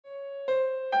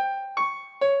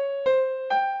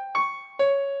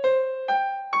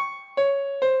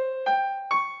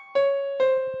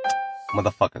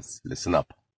Motherfuckers, listen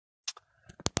up.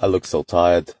 I look so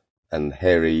tired and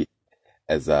hairy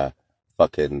as a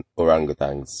fucking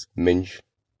orangutan's minge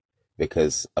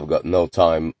because I've got no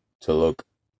time to look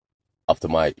after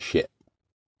my shit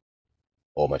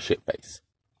or my shit face.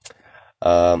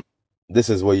 This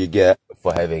is what you get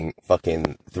for having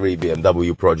fucking 3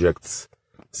 BMW projects.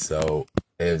 So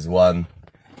there's one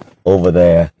over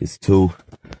there, there's 2.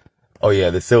 Oh yeah,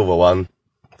 the silver one,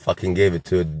 fucking gave it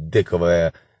to a dick over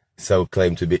there, so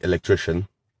claimed to be electrician.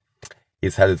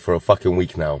 He's had it for a fucking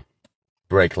week now.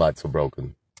 Brake lights were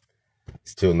broken.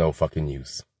 Still no fucking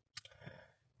use.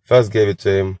 First gave it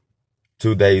to him,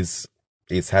 2 days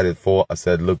he's had it for. I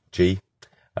said, look G,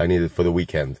 I need it for the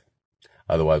weekend.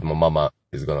 Otherwise my mama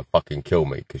is gonna fucking kill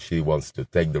me, because she wants to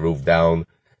take the roof down,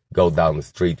 go down the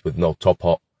street with no top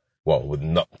off. Well, with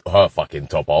not her fucking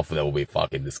top off, that would be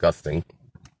fucking disgusting.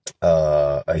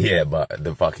 Yeah, but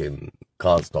the fucking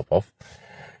car's top off.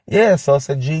 Yeah, so I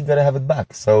said, G, gotta have it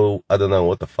back. So I don't know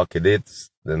what the fuck it is.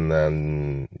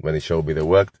 Then when he showed me, they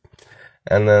worked.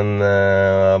 And then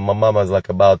my mama's like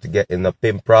about to get in a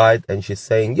pimp ride, and she's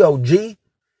saying, yo, G,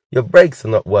 your brakes are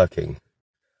not working.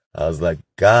 I was like,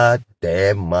 God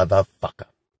damn motherfucker.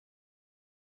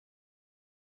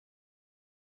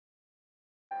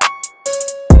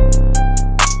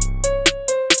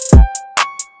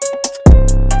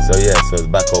 So yeah, so it's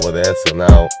back over there. So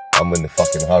now I'm in the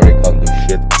fucking hurry, can't do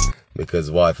shit, because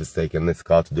wife is taking this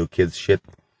car to do kids shit,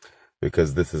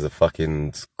 because this is a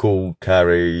fucking school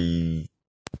carry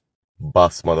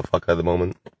bus motherfucker at the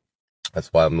moment. That's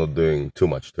why I'm not doing too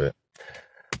much to it.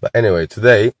 But anyway,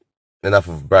 today, enough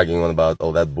of bragging on about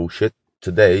all that bullshit.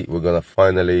 Today we're gonna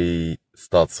finally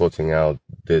start sorting out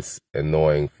this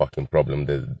annoying fucking problem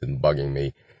that's been bugging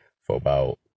me for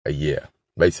about a year.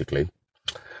 Basically,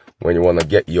 when you wanna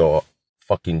get your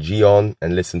fucking G on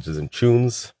and listen to some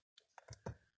tunes,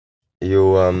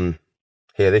 you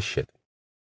hear this shit.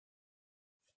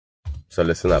 So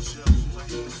listen up.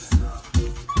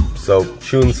 So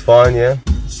tune's fine, yeah?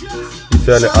 You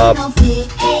turn it up.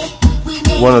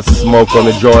 Wanna smoke on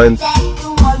the joint.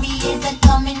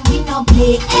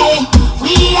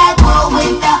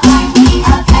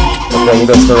 Okay,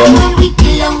 that's the wrong.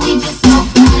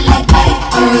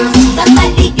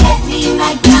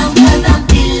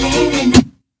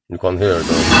 You can't hear it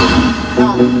though.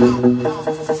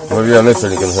 Maybe on this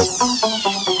one you can hear.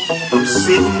 I'm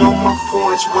sitting on my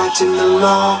porch watching the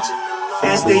law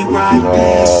as they ride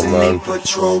past and they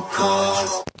patrol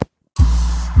cars.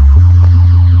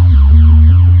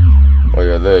 Oh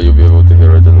yeah, there you'll be able to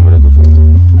hear it in a minute or two.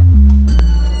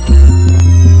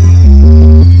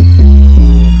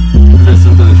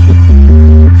 Listen to this shit.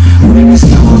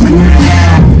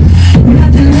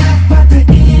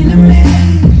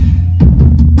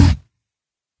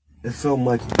 There's so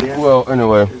much death. Well,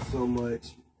 anyway, So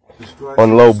much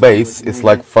on low bass, it's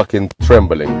like fucking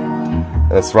trembling.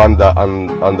 And it's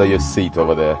under your seat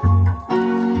over there.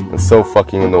 It's so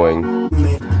fucking annoying.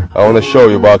 I want to show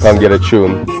you, but I can't get a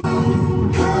tune.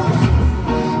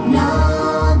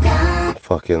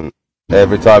 Fucking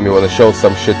every time you want to show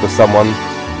some shit to someone,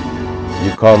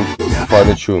 you can't find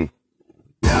a tune.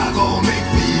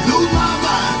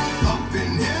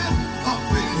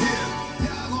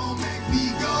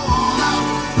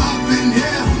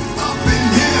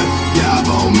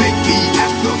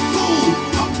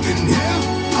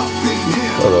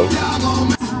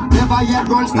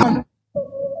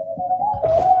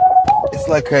 It's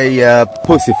like a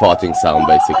pussy farting sound,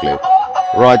 basically,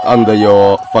 right under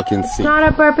your fucking seat. It's not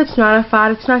a burp, it's not a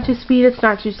fart, it's not too sweet, it's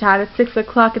not too sad. It's 6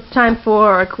 o'clock, it's time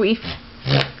for a queef.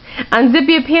 Unzip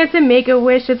your pants and make a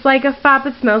wish. It's like a fop,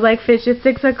 it smells like fish. It's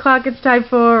 6 o'clock, it's time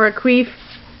for a queef.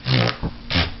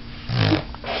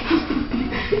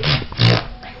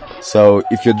 So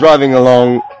if you're driving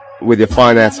along with your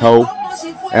fine ass hoe,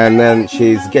 and then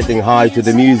she's getting high to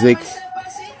the music,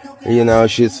 you know,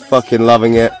 she's fucking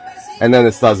loving it, and then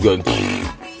it starts going,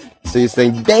 so you're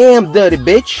saying, damn dirty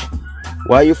bitch,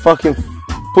 why are you fucking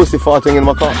pussy farting in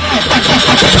my car?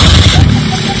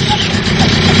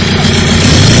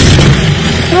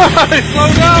 Slow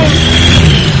down!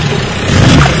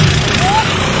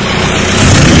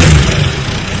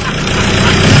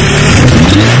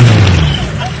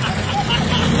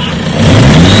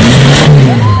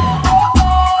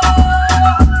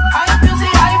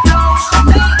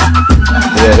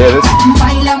 Yeah, hear this?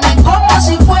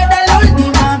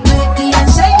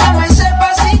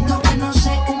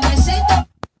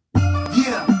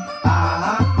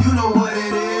 you know what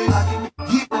it is.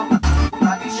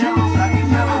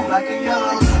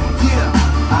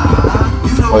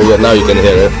 Oh yeah, now you can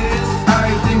hear it.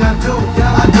 Everything I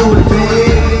do it big.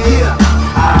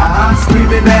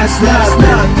 screaming that's not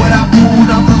when I pulled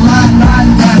up the lot,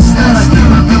 that's still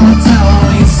a bill of tell.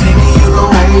 You see me, you the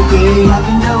whole thing. Black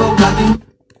and yellow, black and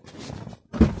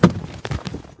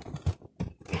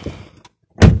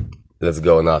Let's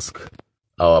go and ask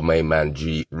our main man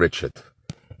G. Richard.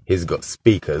 He's got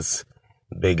speakers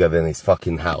bigger than his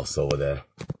fucking house over there.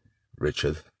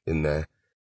 Richard, in there.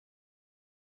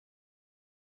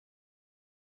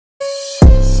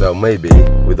 So maybe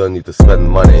we don't need to spend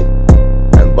money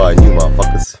and buy new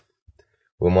motherfuckers.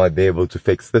 We might be able to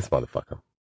fix this motherfucker.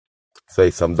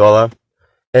 Save some dollar.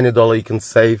 Any dollar you can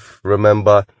save,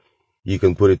 remember, you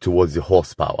can put it towards your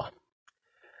horsepower.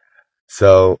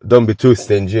 So don't be too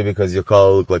stingy because your car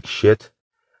will look like shit.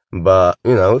 But,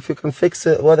 you know, if you can fix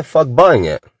it, why the fuck buying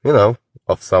it? You know,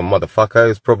 of some motherfucker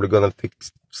who's probably gonna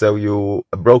sell you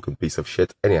a broken piece of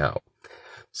shit anyhow.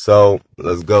 So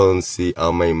let's go and see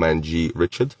our main man G.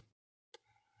 Richard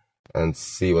and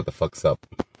see what the fuck's up.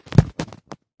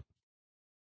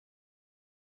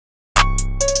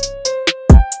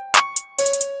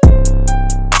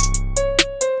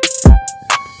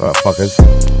 Alright, fuckers.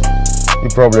 You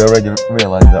probably already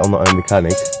realized that I'm not a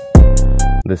mechanic.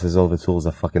 This is all the tools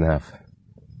I fucking have.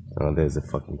 Oh, there's a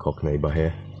fucking cock neighbor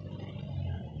here.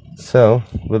 So,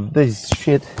 with this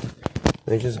shit,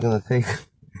 we're just gonna take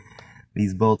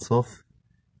these bolts off,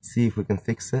 see if we can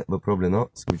fix it, but probably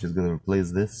not. So we're just gonna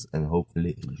replace this and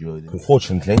hopefully enjoy it.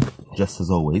 Unfortunately, just as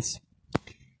always,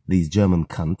 these German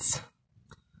cunts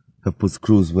have put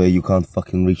screws where you can't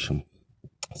fucking reach them.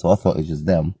 So I thought it's just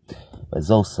them, but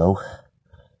there's also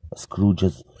a screw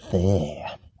just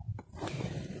there.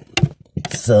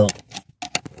 So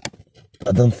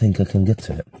I don't think I can get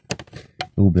to it.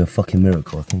 It will be a fucking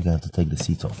miracle. I think I have to take the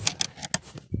seat off.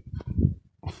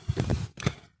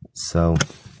 So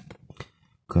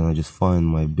gonna just find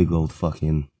my big old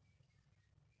fucking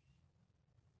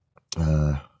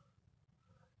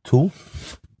tool.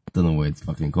 Don't know where it's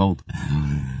fucking called.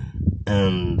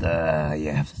 And yeah,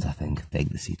 I have to, I think, take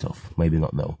the seat off. Maybe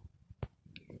not though.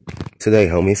 Today,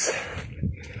 homies,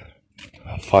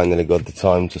 I finally got the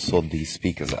time to sort these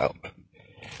speakers out.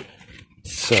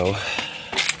 So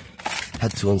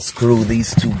had to unscrew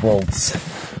these two bolts.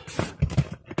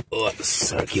 Oh,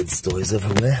 circuits, toys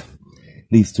everywhere.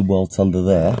 These two bolts under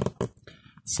there.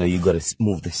 So you gotta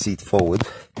move the seat forward.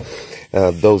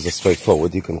 Those are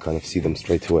straightforward, you can kind of see them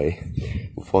straight away.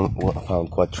 What I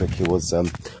found quite tricky was I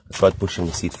tried pushing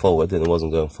the seat forward and it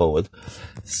wasn't going forward.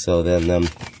 So then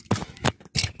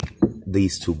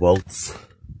these two bolts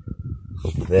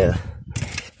over there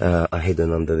are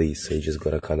hidden under these, so you just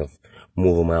gotta kind of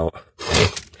move them out.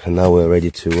 And now we're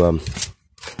ready to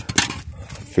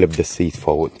flip the seat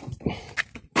forward.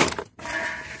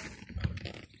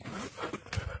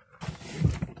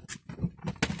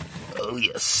 Oh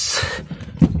yes,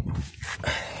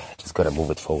 just gotta move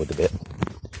it forward a bit.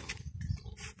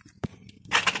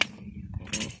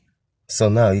 So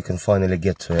now you can finally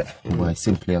get to it by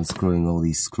simply unscrewing all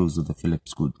these screws with the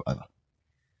Phillips screwdriver.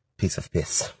 Piece of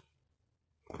piss.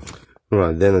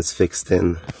 Right, then it's fixed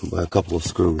in by a couple of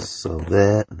screws. So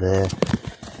there,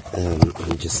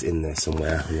 and just in there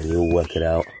somewhere, and then you'll work it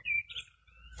out.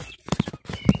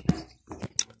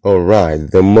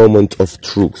 Alright, the moment of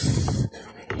truth.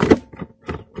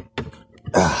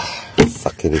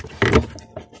 Fucking.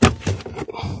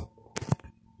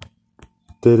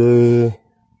 Ta-da.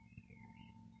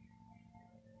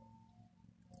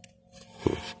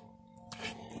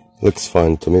 Looks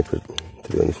fine to me, to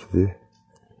be honest with you.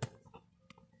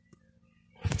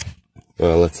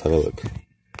 Well, let's have a look.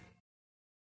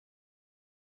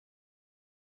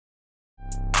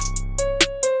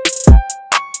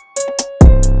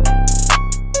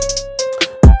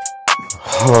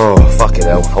 Oh, fucking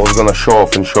hell. I was gonna show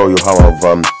off and show you how I've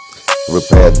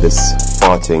repaired this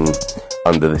farting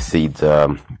under the seat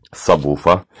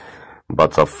subwoofer,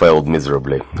 but I failed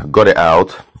miserably. Got it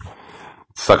out.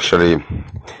 It's actually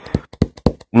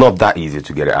not that easy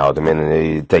to get it out. I mean,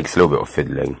 it takes a little bit of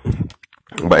fiddling.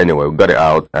 But anyway, we got it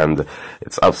out and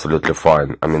it's absolutely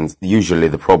fine. I mean, usually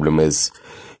the problem is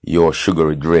your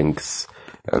sugary drinks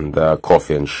and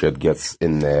coffee and shit gets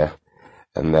in there,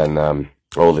 and then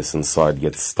all this inside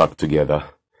gets stuck together,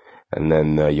 and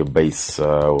then your bass,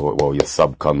 well, your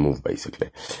sub can't move basically.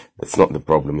 It's not the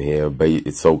problem here.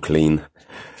 It's so clean.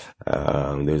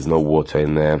 There's no water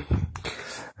in there.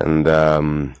 And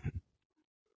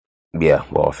yeah,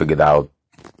 well, I figured out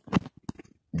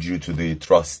due to the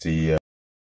trusty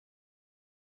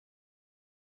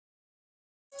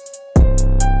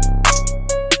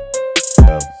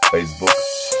Facebook.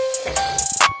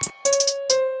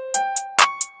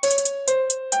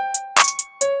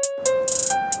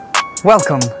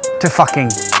 Welcome to fucking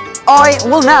I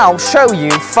will now show you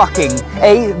fucking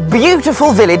a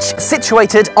beautiful village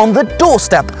situated on the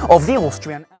doorstep of the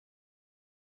Austrian.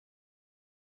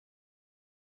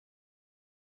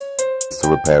 To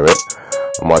repair it,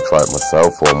 I might try it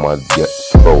myself or I might get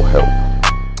pro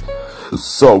help.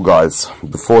 So guys,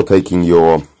 before taking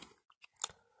your...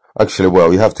 Actually,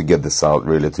 well, you have to get this out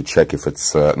really to check if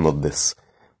it's not this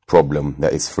problem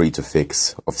that is free to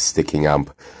fix of sticking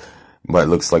amp. But it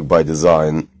looks like by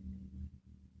design,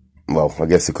 well, I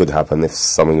guess it could happen if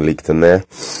something leaked in there,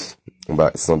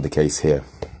 but it's not the case here.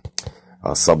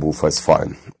 Our subwoofer is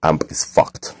fine, amp is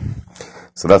fucked.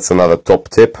 So that's another top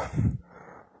tip.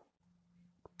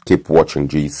 Keep watching,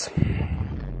 G's.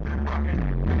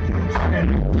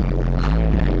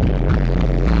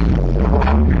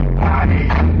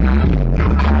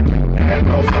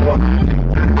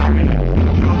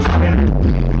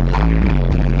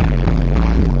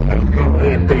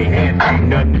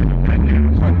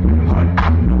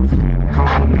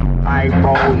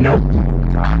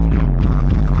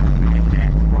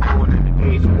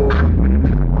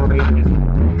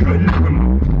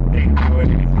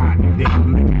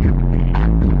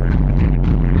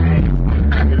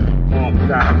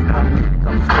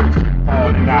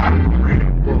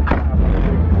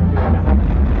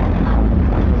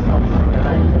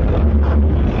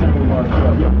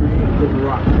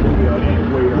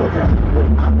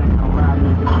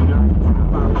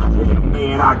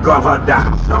 I got her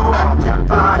down.